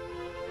事儿？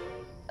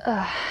哎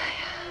呀，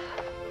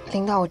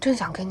领导，我正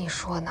想跟你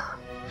说呢，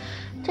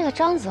这个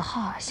张子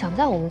浩想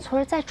在我们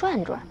村再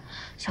转转，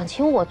想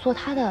请我做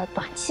他的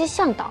短期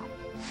向导，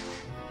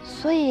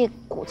所以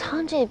谷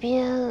仓这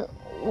边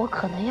我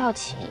可能要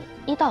请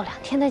1到2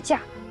天的假，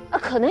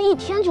可能1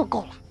天就够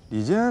了。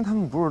李坚他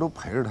们不是都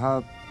陪着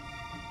他？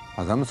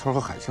把咱们村和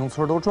海清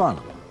村都转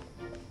了吗？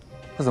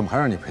他怎么还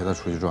让你陪他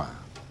出去转啊？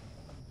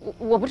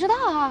我不知道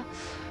啊，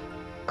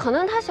可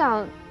能他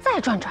想再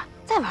转转，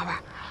再玩玩。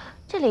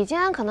这李建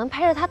安可能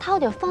陪着他，他有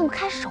点放不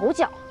开手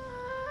脚。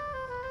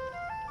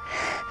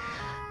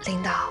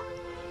领导，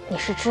你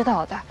是知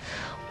道的，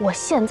我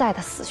现在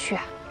的死穴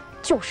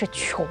就是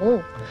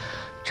穷。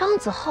张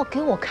子浩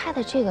给我开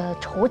的这个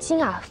酬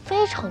金啊，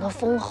非常的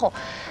丰厚，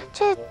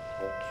这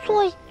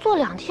做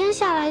2天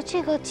下来，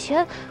这个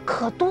钱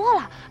可多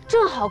了，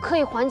正好可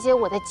以缓解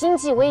我的经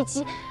济危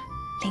机。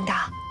领导，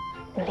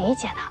你理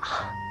解的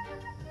啊。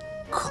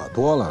可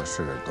多了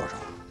是多少？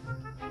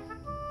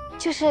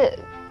就是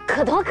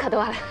可多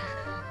了。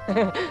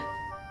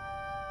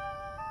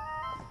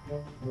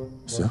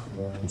行，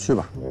你去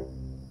吧。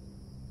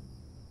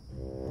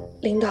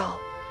领导，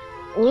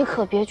你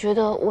可别觉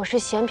得我是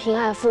嫌贫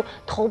爱富，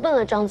投奔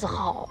了张子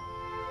浩。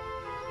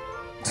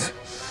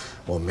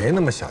我没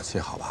那么小气，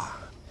好吧？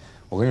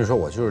我跟你说，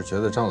我就是觉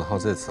得张子浩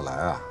这次来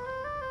啊，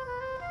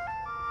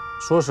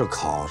说是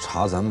考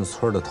察咱们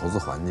村的投资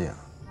环境，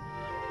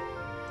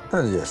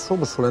但也说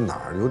不出来哪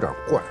儿有点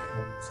怪，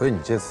所以你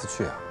这次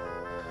去啊，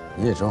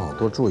你也正好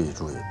多注意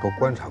注意，多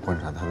观察观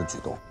察他的举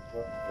动。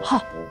好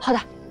的，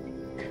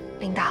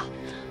领导，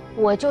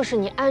我就是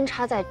你安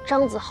插在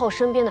张子浩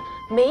身边的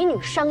美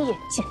女商业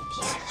间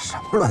谍。什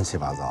么乱七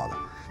八糟的？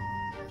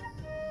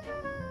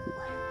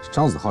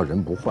张子浩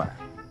人不坏，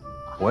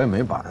我也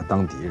没把他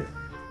当敌人，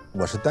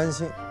我是担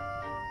心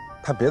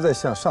他别再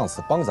像上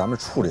次帮咱们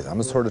处理咱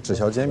们村的滞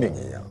销煎饼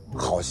一样，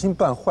好心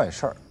办坏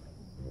事儿。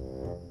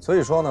所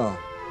以说呢，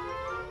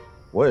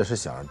我也是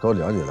想多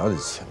了解了解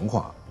情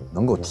况，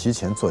能够提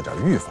前做点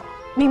预防。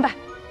明白。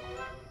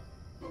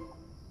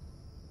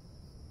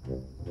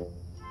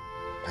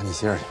赶紧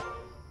歇着去。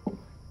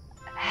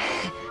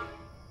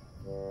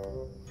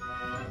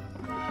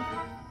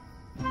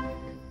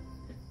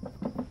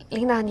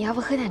领导，你要不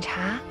喝点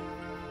茶？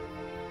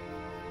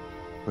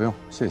不用，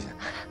谢谢。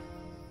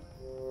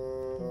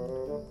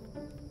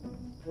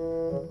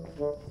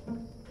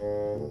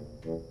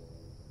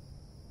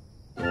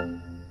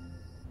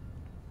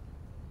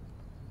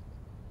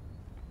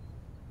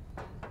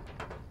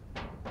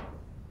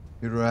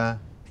于主任，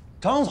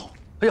张总，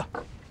哎呀，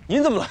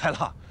您怎么来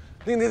了？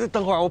那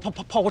等会儿我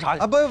泡壶茶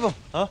去。啊，不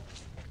啊，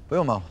不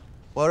用忙，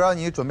我让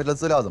你准备的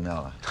资料怎么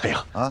样了？哎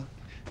呀，啊，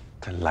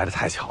这来的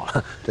太巧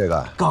了，这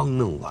个刚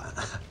弄完。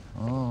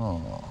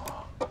哦，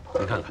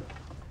您看看，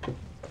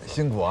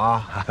辛苦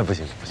啊！不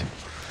行不行，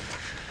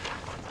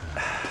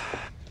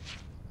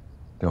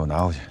给我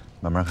拿回去，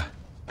慢慢看。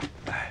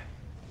哎，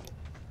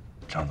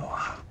张总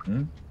啊，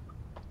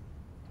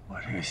我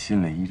这个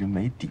心里一直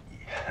没底，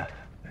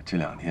这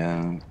2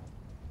天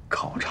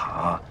考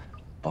察，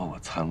包括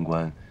参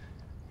观，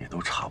也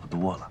都差不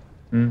多了。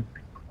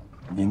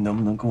您能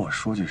不能跟我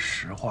说句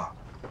实话？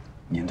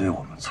您对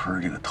我们村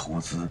这个投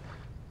资，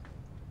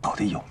到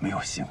底有没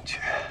有兴趣？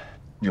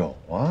有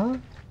啊，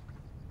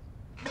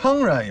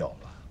当然有了。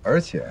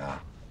而且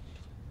啊，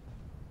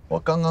我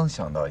刚刚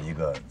想到一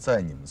个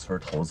在你们村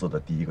投资的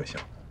第一个项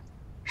目。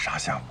啥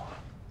项目？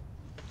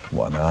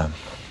我呢，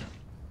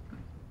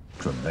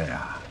准备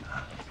啊，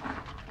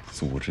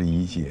组织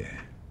一届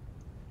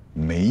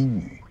美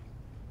女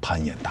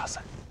攀岩大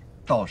赛。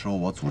到时候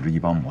我组织一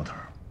帮模特，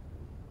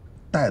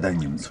带带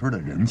你们村的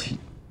人气，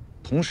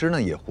同时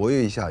呢也活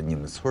跃一下你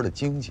们村的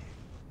经济。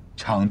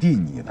场地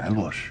你来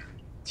落实，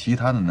其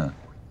他的呢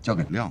交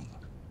给亮子。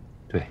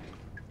对，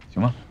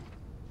行吗？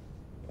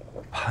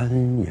攀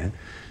岩，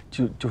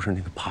就是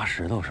那个爬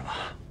石头是吧？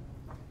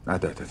哎，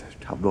对，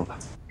差不多吧。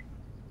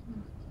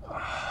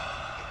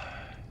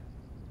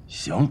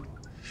行。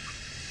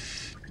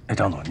哎，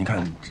张总，您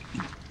看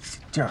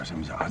这样行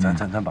不行啊？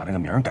咱把这个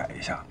名儿改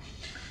一下，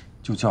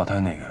就叫他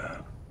那个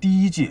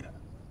第一届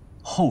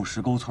后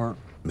石沟村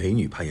美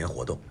女攀岩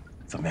活动，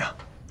怎么样？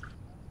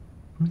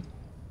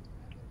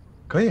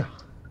可以啊，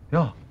挺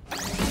好。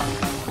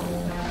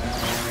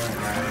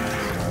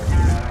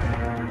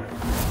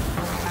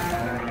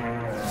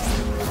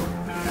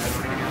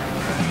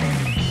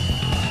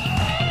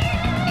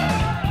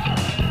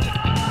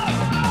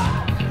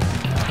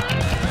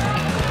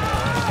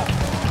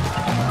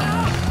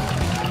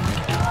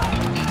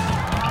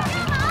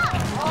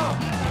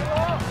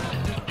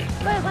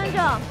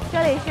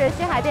这里是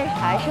西海电视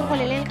台生活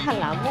连连看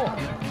栏目，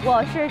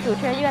我是主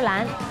持人岳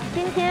兰。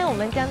今天我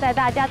们将带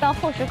大家到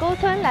后石沟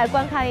村来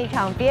观看一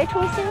场别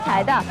出心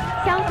裁的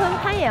乡村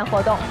攀岩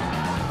活动。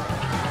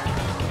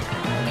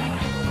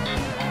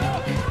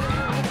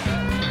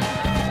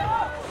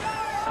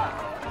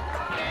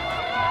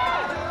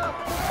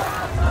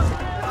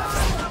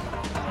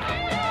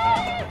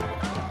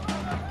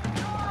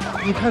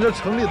你看这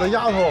城里的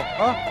丫头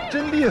啊，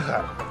真厉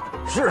害！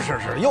是，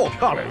又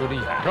漂亮又厉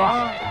害，是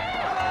吧？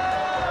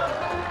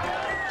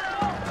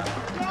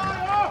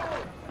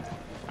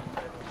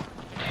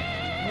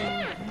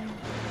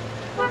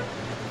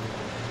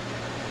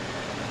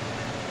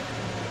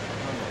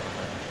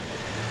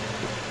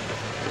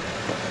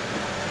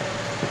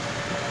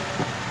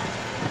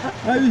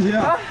哎，玉琪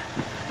啊！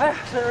哎，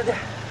孙书记，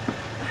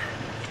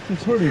这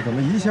村里怎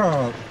么一下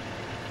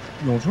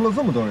涌出了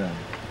这么多人？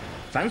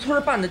咱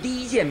村办的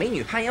第一届美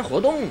女攀岩活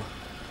动啊，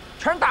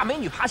全是大美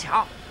女爬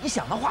墙。你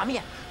想那画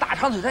面，大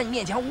长腿在你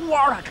面前呜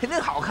嗷的，肯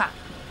定好看。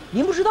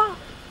您不知道？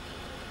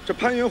这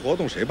攀岩活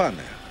动谁办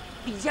的呀？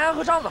李建安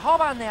和张子浩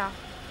办的呀。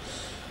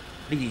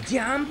李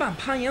建安办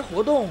攀岩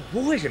活动，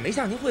不会是没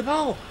向您汇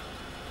报啊？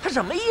他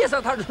什么意思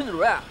啊？他是村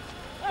主任，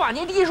不把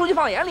您第一书记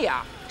放眼里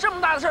啊？这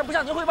么大的事儿不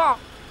向您汇报？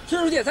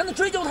孙书记，咱得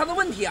追究他的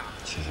问题啊！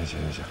行，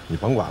你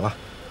甭管了，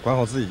管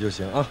好自己就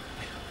行啊。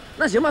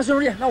那行吧，孙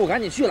书记，那我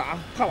赶紧去了啊，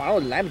怕晚了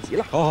我就来不及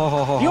了。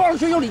好，别忘了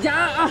追究李建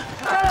安啊！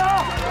加油！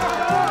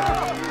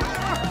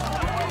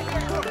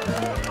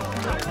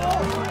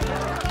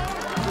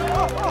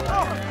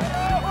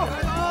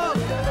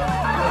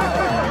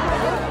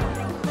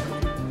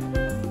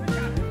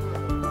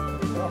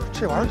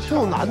这玩意儿挺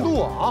有难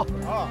度啊！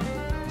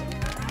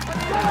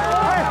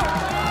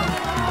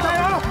加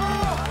油！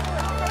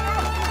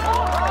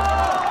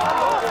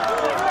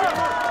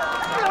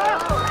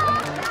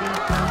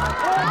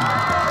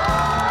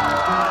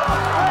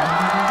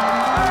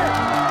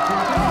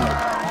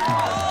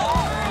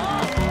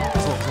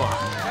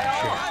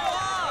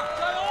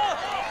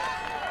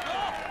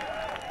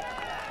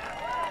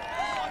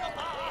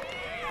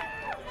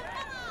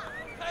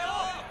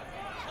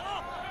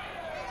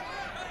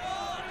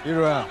李主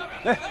任，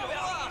哎，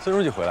孙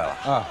书记回来了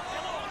啊！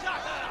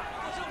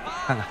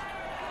看看，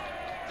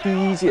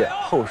第一届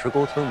后石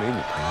沟村美女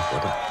攀岩活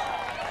动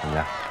怎么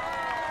样？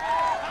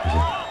不行，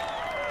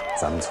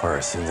咱们村儿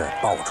现在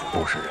到处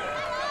都是人，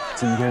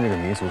今天这个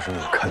民俗生意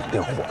肯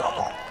定火到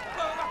爆。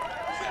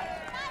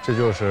这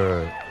就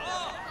是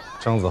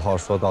张子浩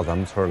说到咱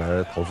们村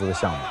来投资的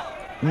项目，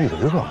你以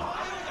为嘛？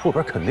后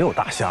边肯定有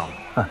大项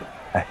目。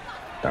哎，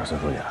但是孙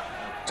书记，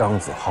张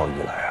子浩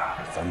一来啊，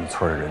咱们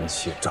村人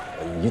气涨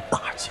了一大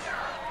截，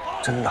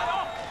真的。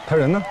他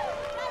人呢？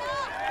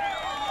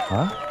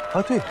啊？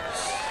啊，对，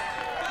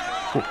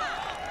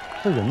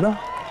这人呢？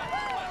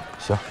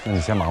行，那你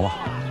先忙吧。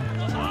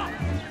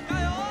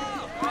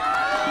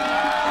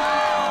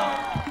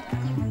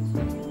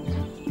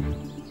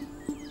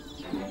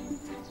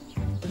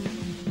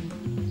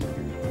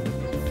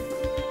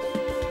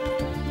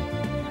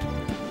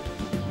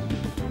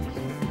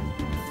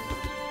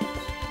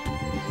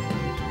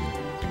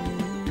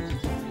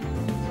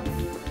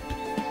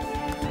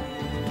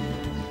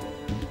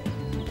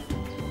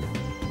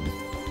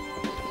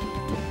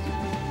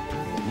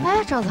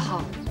哎，张子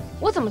浩，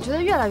我怎么觉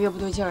得越来越不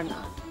对劲儿呢？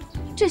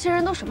这些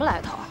人都什么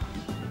来头啊？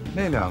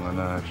那两个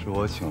呢，是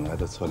我请来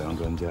的测量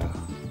专家；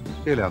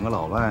这两个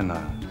老外呢，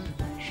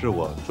是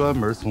我专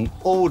门从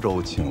欧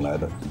洲请来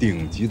的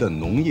顶级的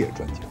农业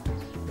专家。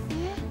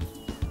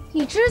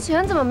你之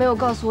前怎么没有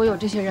告诉我有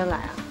这些人来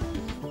啊？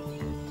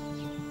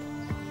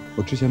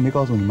我之前没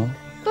告诉你吗？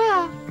对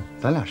啊，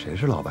咱俩谁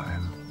是老板呀？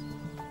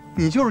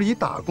你就是一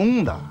打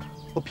工的，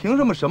我凭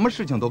什么什么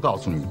事情都告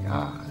诉你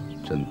啊？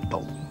真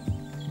逗。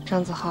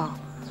张子浩，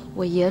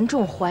我严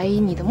重怀疑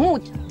你的目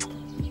的。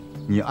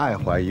你爱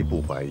怀疑不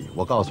怀疑？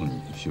我告诉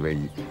你，许唯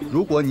一，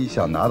如果你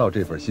想拿到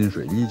这份薪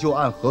水，你就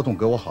按合同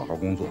给我好好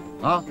工作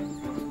啊！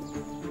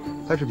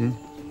拍视频。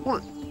我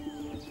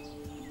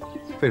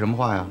废什么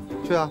话呀？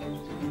去啊！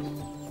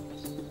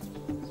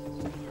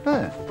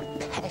哎，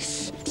拍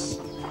视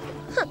频，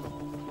哼！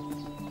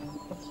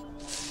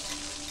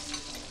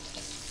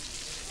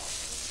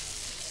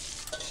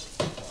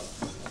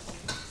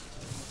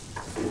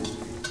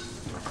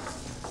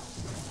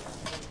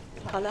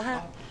好了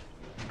哈。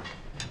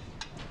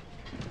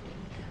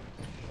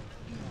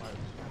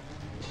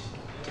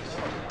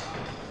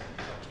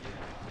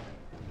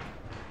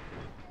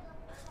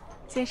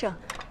先生，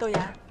豆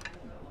芽。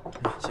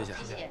谢谢。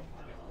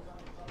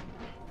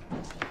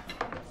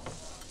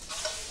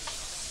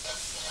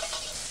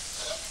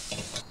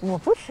我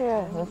不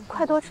吃，你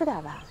快多吃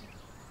点吧。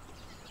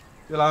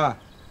玉兰，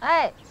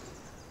哎，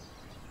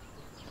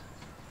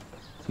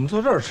怎么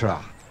坐这儿吃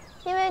啊？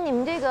因为你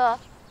们这个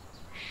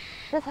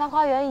食材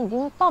花园已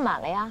经爆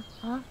满了呀，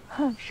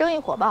生意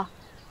火爆。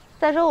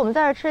再说我们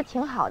在这儿吃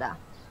挺好的，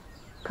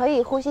可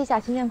以呼吸一下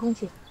新鲜空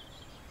气。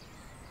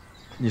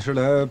你是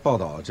来报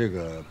道这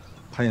个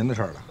攀岩的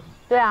事儿的？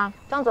对啊，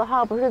张子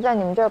浩不是在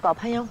你们这儿搞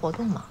攀岩活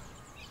动吗？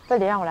非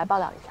得让我来报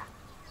道一下。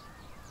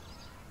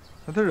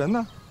那他人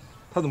呢？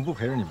他怎么不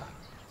陪着你们？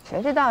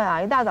谁知道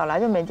呀？一大早来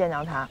就没见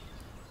着他。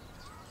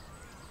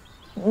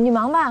你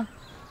忙吧，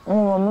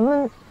我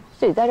们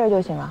自己在这儿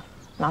就行了，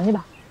忙去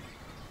吧。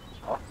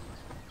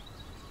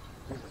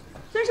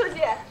孙书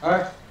记，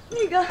哎，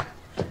那个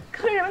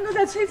客人们都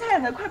在催菜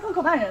呢，快破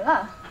口骂人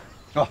了。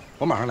哦，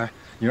我马上来。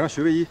你让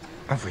徐唯一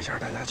安抚一下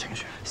大家情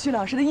绪。徐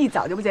老师的一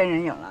早就不见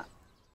人影了。